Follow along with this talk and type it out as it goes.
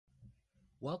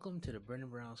Welcome to the Brendan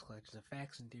Brown's Collections of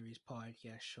Facts and Theories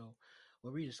podcast show,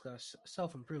 where we discuss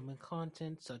self improvement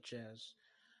content such as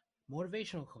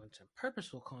motivational content,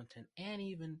 purposeful content, and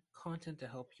even content to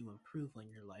help you improve on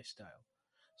your lifestyle.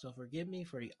 So, forgive me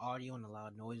for the audio and the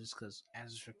loud noises because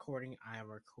as it's recording, I am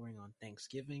recording on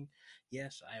Thanksgiving.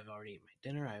 Yes, I have already eaten my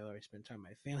dinner, I have already spent time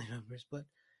with my family members, but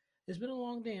it's been a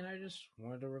long day and I just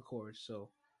wanted to record. So,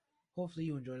 hopefully,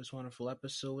 you enjoy this wonderful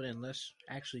episode, and let's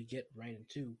actually get right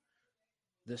into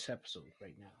this episode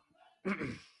right now.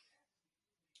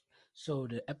 So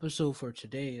the episode for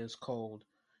today is called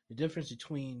The Difference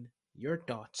Between Your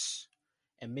Thoughts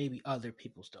and Maybe Other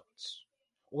People's Thoughts,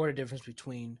 or the difference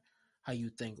between how you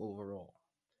think overall.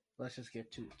 Let's just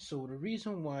get to it. So the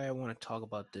reason why I want to talk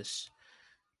about this,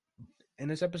 and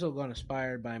this episode got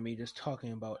inspired by me just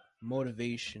talking about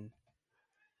motivation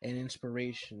and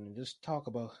inspiration and just talk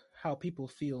about how people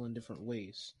feel in different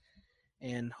ways.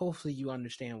 And hopefully you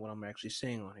understand what I'm actually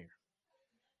saying on here.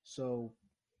 So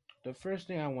the first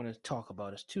thing I want to talk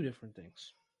about is two different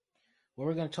things. What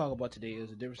we're going to talk about today is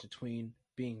the difference between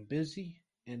being busy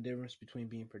and the difference between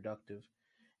being productive.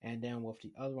 And then with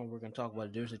the other one, we're going to talk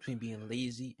about the difference between being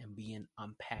lazy and being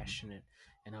unpassionate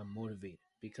and unmotivated,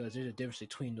 because there's a difference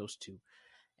between those two.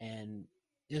 And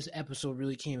this episode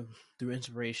really came through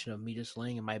inspiration of me just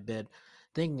laying in my bed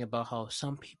thinking about how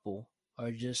some people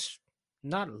are just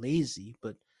not lazy,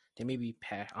 but they may be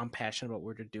unpassionate about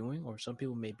what they're doing, or some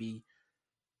people may be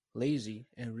lazy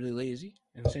and really lazy.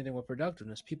 And the same thing with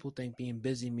productiveness. People think being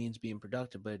busy means being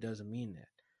productive, but it doesn't mean that.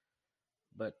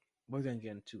 But we're going to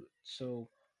get into it. So,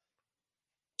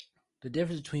 the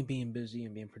difference between being busy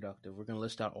and being productive, we're going to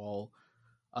list out all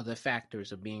other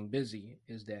factors of being busy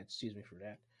is that, excuse me for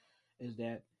that, is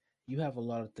that you have a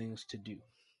lot of things to do.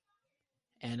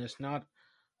 And it's not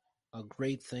a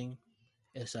great thing,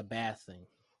 it's a bad thing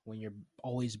when you're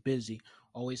always busy,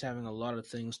 always having a lot of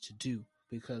things to do.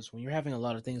 Because when you're having a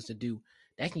lot of things to do,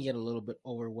 that can get a little bit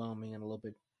overwhelming and a little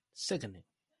bit sickening.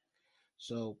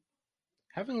 So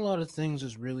having a lot of things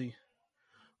is really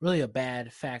a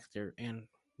bad factor and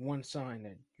one sign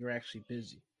that you're actually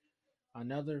busy.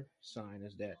 Another sign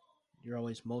is that you're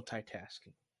always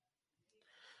multitasking.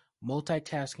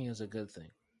 Multitasking is a good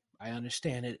thing. I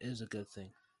understand it is a good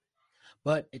thing.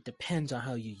 But it depends on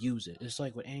how you use it. It's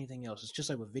like with anything else. It's just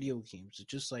like with video games. It's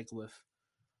just like with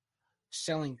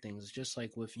selling things. It's just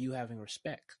like with you having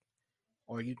respect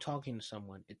or you talking to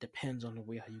someone. It depends on the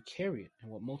way how you carry it.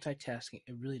 And with multitasking,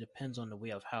 it really depends on the way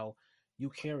of how you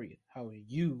carry it, how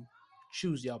you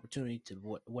choose the opportunity to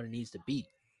what it needs to be.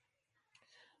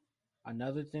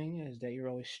 Another thing is that you're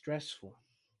always stressful.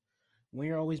 When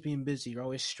you're always being busy, you're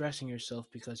always stressing yourself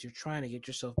because you're trying to get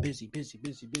yourself busy, busy,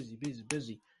 busy, busy, busy,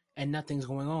 busy, and nothing's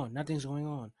going on. Nothing's going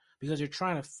on because you're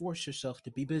trying to force yourself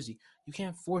to be busy. You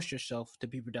can't force yourself to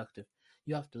be productive.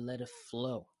 You have to let it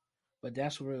flow. But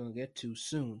that's what we're going to get to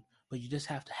soon. But you just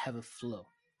have to have it flow.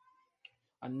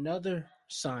 Another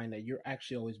sign that you're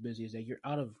actually always busy is that you're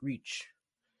out of reach.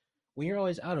 When you're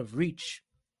always out of reach,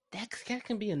 that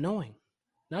can be annoying.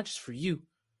 Not just for you,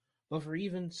 but for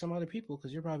even some other people,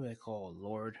 because you're probably like, oh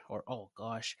Lord, or oh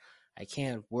gosh, I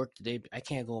can't work today. I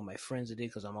can't go with my friends today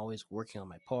because I'm always working on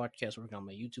my podcast, working on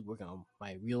my YouTube, working on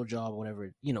my real job,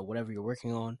 whatever, whatever you're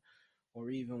working on. Or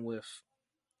even with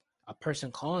a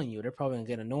person calling you, they're probably gonna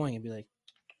get annoying and be like,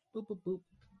 boop, boop, boop.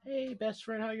 Hey, best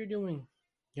friend, how you doing?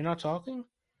 You're not talking?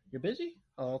 You're busy?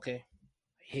 Oh, okay.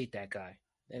 I hate that guy.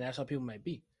 And that's how people might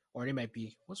be. Or they might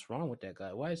be, what's wrong with that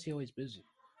guy? Why is he always busy?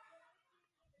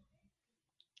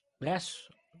 That's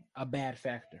a bad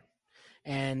factor.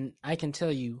 And I can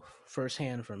tell you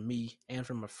firsthand from me and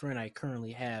from a friend I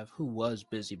currently have who was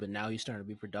busy, but now he's starting to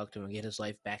be productive and get his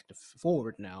life back to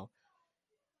forward now.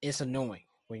 It's annoying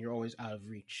when you're always out of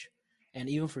reach. And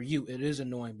even for you, it is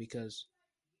annoying because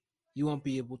you won't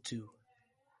be able to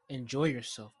enjoy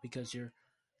yourself because you're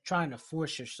trying to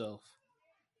force yourself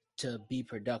to be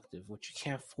productive, which you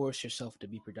can't force yourself to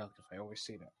be productive. I always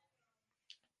say that.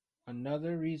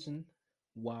 Another reason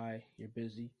why you're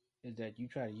busy is that you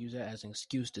try to use that as an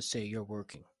excuse to say you're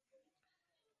working,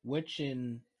 which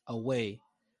in a way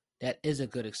that is a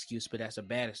good excuse, but that's a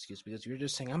bad excuse because you're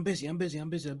just saying, I'm busy, I'm busy, I'm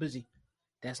busy, I'm busy.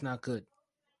 That's not good.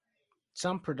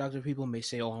 Some productive people may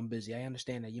say, oh, I'm busy. I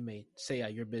understand that you may say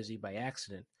you're busy by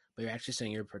accident, but you're actually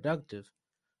saying you're productive,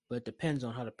 but it depends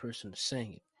on how the person is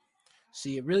saying it.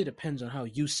 See, it really depends on how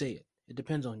you say it. It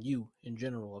depends on you in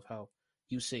general of how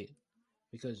you say it.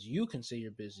 Because you can say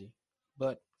you're busy,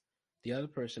 but the other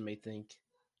person may think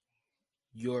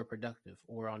you're productive.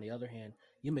 Or on the other hand,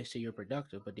 you may say you're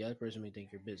productive, but the other person may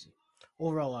think you're busy.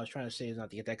 Overall, what I was trying to say is not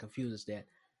to get that confused, is that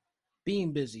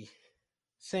being busy,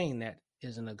 saying that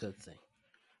isn't a good thing.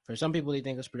 For some people, they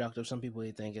think it's productive. Some people,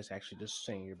 they think it's actually just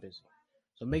saying you're busy.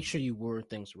 So make sure you word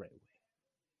things the right way.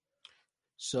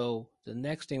 So the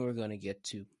next thing we're going to get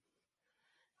to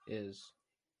is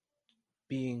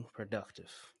being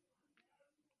productive.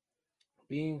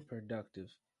 Being productive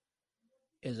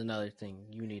is another thing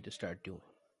you need to start doing.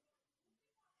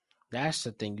 That's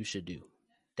the thing you should do.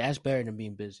 That's better than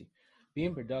being busy.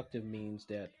 Being productive means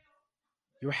that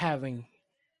you're having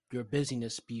your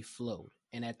busyness be flowed.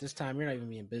 And at this time, you're not even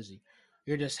being busy.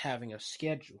 You're just having a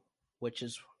schedule, which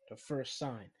is the first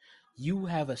sign. You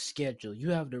have a schedule.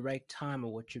 You have the right time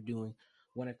of what you're doing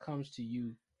when it comes to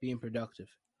you being productive.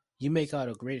 You make out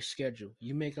a great schedule.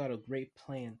 You make out a great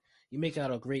plan. You make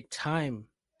out a great time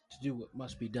to do what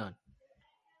must be done.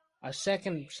 A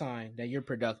second sign that you're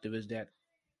productive is that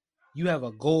you have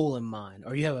a goal in mind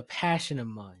or you have a passion in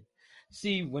mind.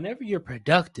 See, whenever you're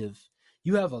productive,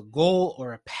 you have a goal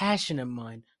or a passion in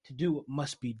mind to do what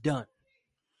must be done.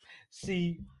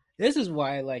 See, this is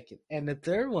why I like it. And the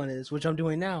third one is, which I'm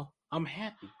doing now, I'm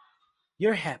happy.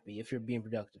 You're happy if you're being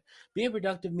productive. Being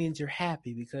productive means you're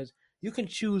happy because you can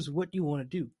choose what you want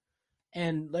to do.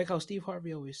 And like how Steve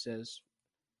Harvey always says,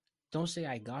 don't say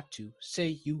I got to,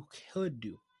 say you could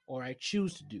do or I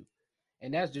choose to do.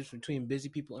 And that's just between busy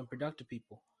people and productive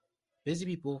people. Busy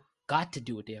people got to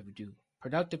do what they have to do.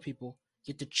 Productive people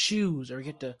get to choose or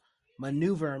get to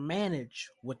maneuver or manage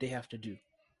what they have to do.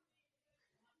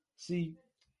 See,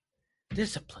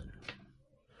 discipline.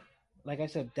 Like I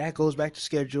said, that goes back to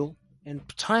schedule and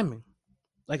timing.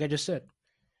 Like I just said,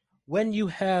 when you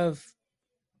have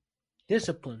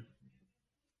discipline,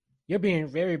 you're being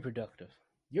very productive.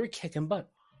 You're kicking butt.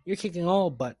 You're kicking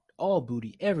all butt, all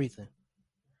booty, everything.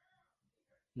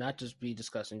 Not just be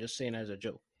discussing, just saying as a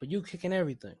joke, but you kicking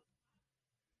everything.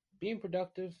 Being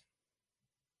productive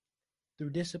through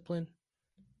discipline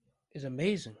is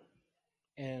amazing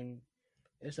and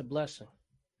it's a blessing.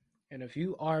 And if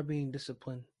you are being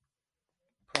disciplined,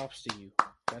 props to you.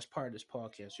 That's part of this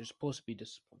podcast. You're supposed to be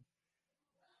disciplined.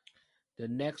 The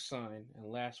next sign and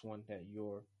last one that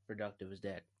you're productive is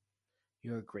that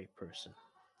you're a great person.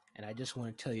 And I just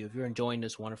want to tell you, if you're enjoying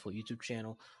this wonderful YouTube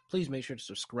channel, please make sure to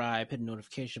subscribe, hit the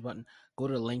notification button, go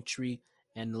to the link tree,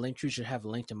 and the link tree should have a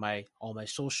link to all my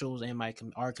socials and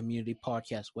our community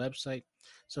podcast website.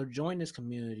 So join this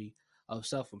community of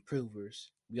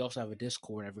self-improvers. We also have a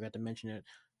Discord. I forgot to mention it.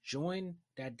 Join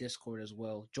that Discord as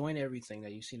well. Join everything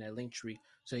that you see in that link tree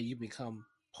so that you become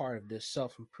part of this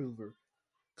self-improver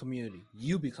community.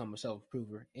 You become a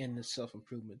self-improver in this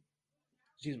self-improvement,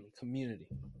 community.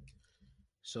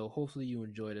 So hopefully you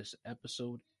enjoy this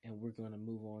episode, and we're going to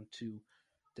move on to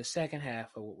the second half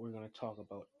of what we're going to talk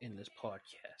about in this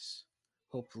podcast.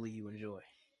 Hopefully you enjoy.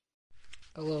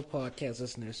 Hello, podcast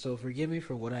listeners. So forgive me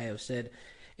for what I have said.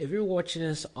 If you're watching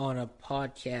this on a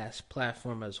podcast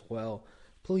platform as well,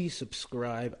 please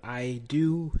subscribe. I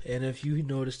do, and if you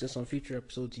notice this on future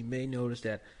episodes, you may notice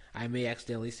that I may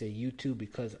accidentally say YouTube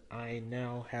because I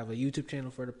now have a YouTube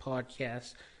channel for the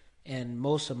podcast, and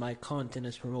most of my content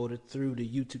is promoted through the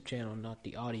YouTube channel, not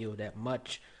the audio that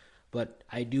much. But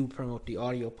I do promote the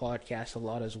audio podcast a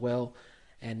lot as well,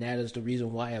 and that is the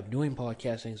reason why I'm doing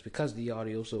podcasting is because of the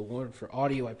audio. So if it weren't for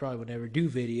audio, I probably would never do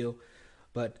video.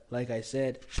 But like I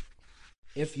said,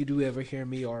 if you do ever hear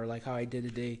me, or like how I did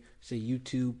today, say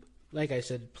YouTube, like I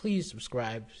said, please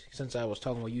subscribe. Since I was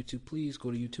talking about YouTube, please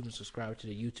go to YouTube and subscribe to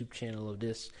the YouTube channel of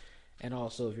this. And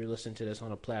also, if you're listening to this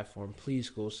on a platform, please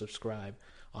go subscribe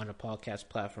on a podcast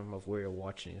platform of where you're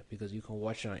watching it, because you can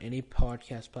watch it on any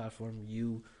podcast platform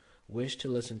you wish to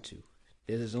listen to.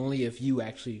 This is only if you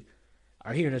actually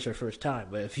are hearing this for the first time,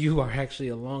 but if you are actually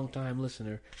a long time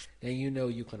listener, then you know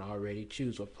you can already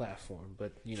choose what platform.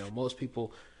 But most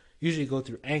people usually go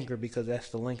through Anchor because that's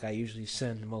the link I usually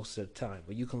send most of the time.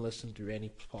 But you can listen through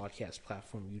any podcast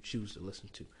platform you choose to listen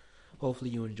to.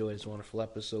 Hopefully you enjoy this wonderful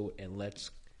episode, and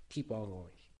let's keep on going.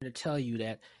 I'm going to tell you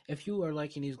that if you are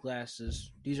liking these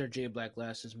glasses, these are J Black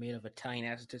glasses made of Italian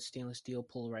acetate stainless steel,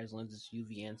 polarized lenses,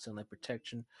 UV and sunlight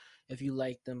protection. If you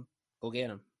like them, go get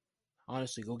them.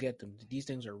 Honestly, go get them. These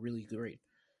things are really great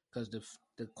because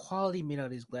the quality made out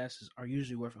of these glasses are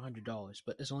usually worth $100,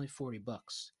 but it's only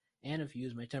 $40. And if you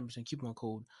use my 10% coupon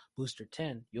code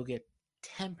Booster10, you'll get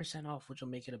 10% off, which will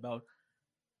make it about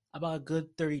a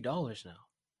good $30 now.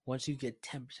 Once you get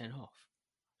 10% off,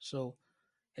 so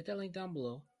hit that link down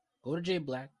below. Go to J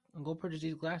Black and go purchase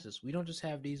these glasses. We don't just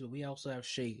have these, but we also have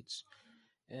shades.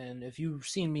 And if you've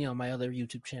seen me on my other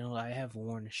YouTube channel, I have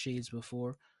worn shades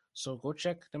before, so go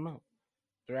check them out.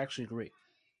 They're actually great.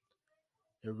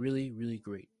 They're really, really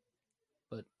great.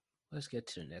 But let's get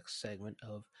to the next segment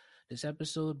of this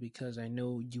episode because I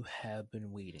know you have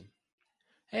been waiting.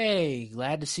 Hey,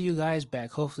 glad to see you guys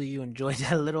back. Hopefully, you enjoyed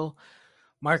that little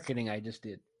marketing I just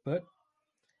did. But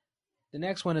the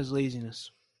next one is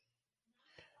laziness.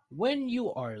 When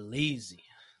you are lazy,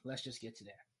 let's just get to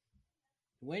that.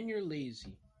 When you're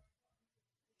lazy,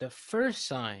 the first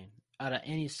sign out of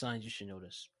any signs you should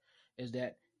notice is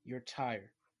that you're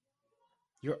tired.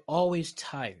 You're always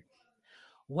tired.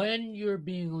 When you're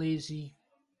being lazy,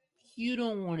 you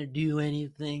don't want to do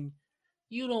anything.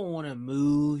 You don't want to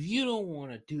move. You don't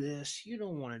want to do this. You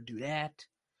don't want to do that.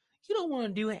 You don't want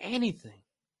to do anything.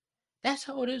 That's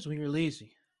how it is when you're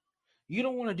lazy. You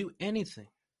don't want to do anything.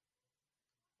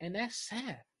 And that's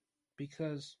sad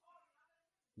because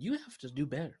you have to do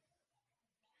better.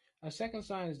 A second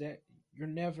sign is that you're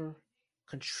never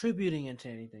contributing into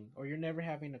anything or you're never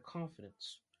having the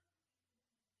confidence.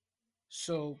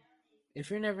 So, if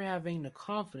you're never having the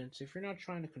confidence, if you're not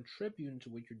trying to contribute into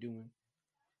what you're doing,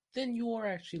 then you are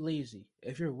actually lazy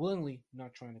if you're willingly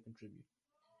not trying to contribute.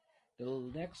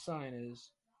 The next sign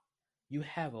is you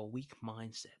have a weak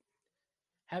mindset.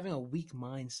 Having a weak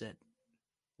mindset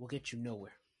will get you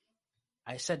nowhere.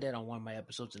 I said that on one of my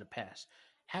episodes in the past.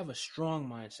 Have a strong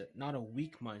mindset, not a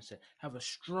weak mindset. Have a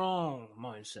strong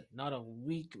mindset, not a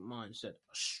weak mindset.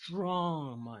 A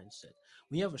strong mindset.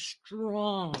 We have a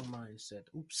strong mindset.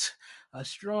 A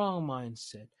strong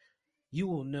mindset. You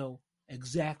will know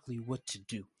exactly what to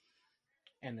do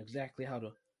and exactly how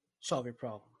to solve your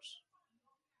problems.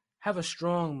 Have a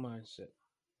strong mindset.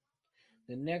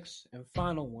 The next and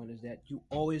final one is that you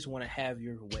always want to have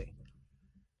your way.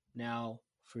 Now,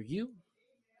 for you,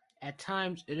 at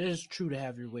times it is true to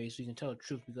have your way so you can tell the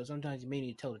truth because sometimes you may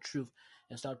need to tell the truth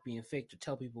and stop being fake to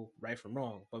tell people right from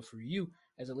wrong. But for you,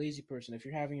 as a lazy person, if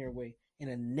you're having your way in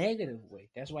a negative way,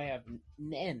 that's why I have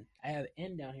N. I have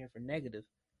N down here for negative.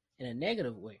 In a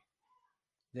negative way,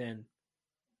 then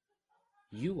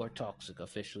you are toxic,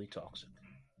 officially toxic.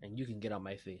 And you can get on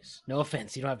my face. No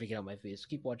offense, you don't have to get on my face.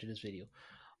 Keep watching this video.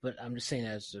 But I'm just saying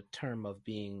that as a term of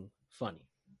being funny.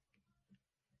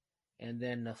 And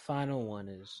then the final one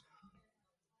is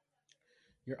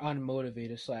you're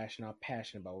unmotivated slash not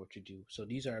passionate about what you do. So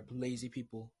these are lazy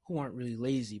people who aren't really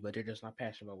lazy, but they're just not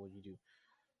passionate about what you do.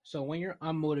 So when you're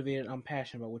unmotivated,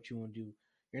 unpassionate about what you want to do,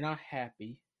 you're not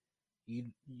happy. You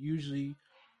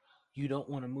don't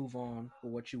want to move on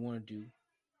with what you want to do,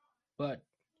 but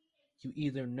you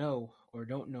either know or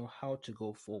don't know how to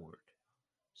go forward.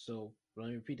 So let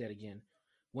me repeat that again.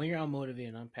 When you're unmotivated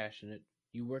and unpassionate,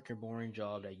 you work your boring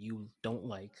job that you don't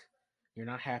like. You're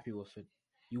not happy with it.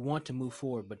 You want to move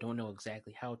forward but don't know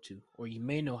exactly how to, or you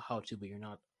may know how to, but you're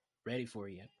not ready for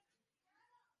it yet.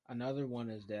 Another one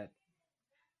is that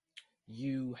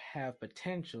you have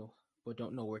potential but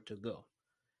don't know where to go.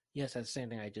 Yes, that's the same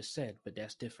thing I just said, but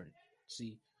that's different.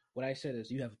 See, what I said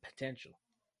is you have potential.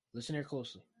 Listen here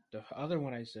closely. The other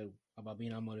one I said about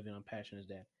being unmotivated and unpassionate is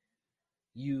that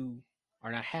you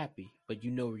are not happy, but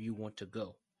you know where you want to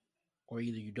go, or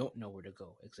either you don't know where to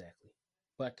go exactly.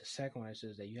 But the second one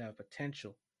says that you have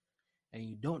potential and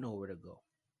you don't know where to go.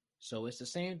 So it's the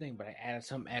same thing, but I added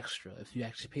some extra. If you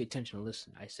actually pay attention and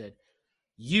listen, I said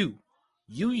you,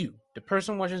 the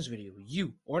person watching this video,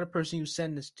 you or the person you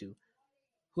send this to,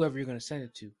 whoever you're going to send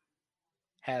it to,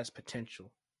 has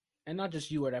potential, and not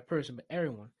just you or that person, but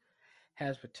everyone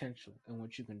has potential in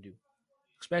what you can do,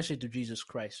 especially through Jesus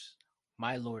Christ,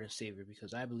 my Lord and Savior,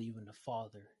 because I believe in the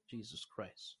Father, Jesus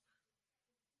Christ.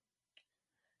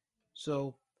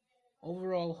 So,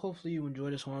 overall, hopefully you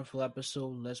enjoyed this wonderful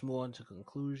episode. Let's move on to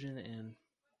conclusion and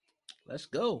let's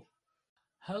go.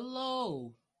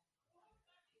 Hello,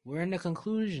 we're in the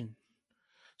conclusion.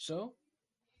 So,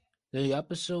 the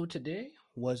episode today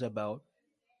was about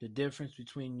the difference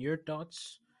between your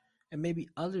thoughts and maybe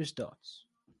others' thoughts.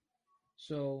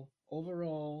 So,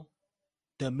 overall,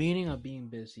 the meaning of being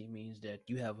busy means that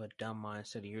you have a dumb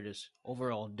mindset and you're just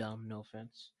overall dumb, no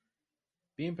offense.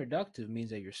 Being productive means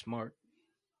that you're smart.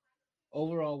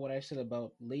 Overall, what I said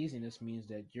about laziness means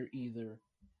that you're either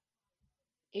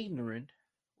ignorant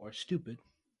or stupid,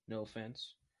 no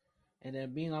offense. And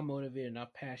then being unmotivated,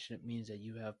 not passionate means that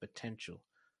you have potential,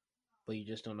 but you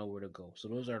just don't know where to go. So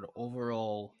those are the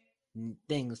overall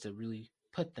things to really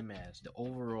put them as. The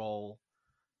overall,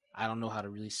 I don't know how to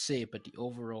really say it, but the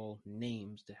overall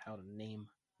names to how to name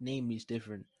these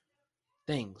different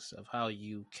things of how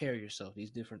you carry yourself, these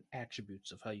different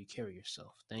attributes of how you carry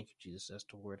yourself. Thank you, Jesus. That's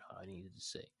the word I needed to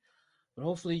say. But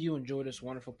hopefully you enjoyed this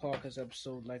wonderful podcast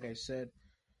episode. Like I said,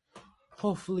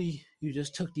 hopefully you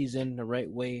just took these in the right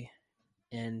way,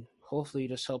 and hopefully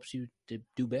this helps you to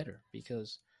do better,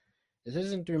 because this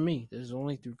isn't through me. This is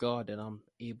only through God that I'm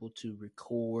able to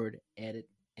record, edit,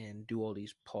 and do all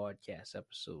these podcast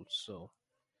episodes. So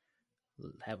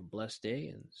Have a blessed day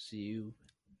and see you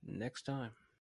next time.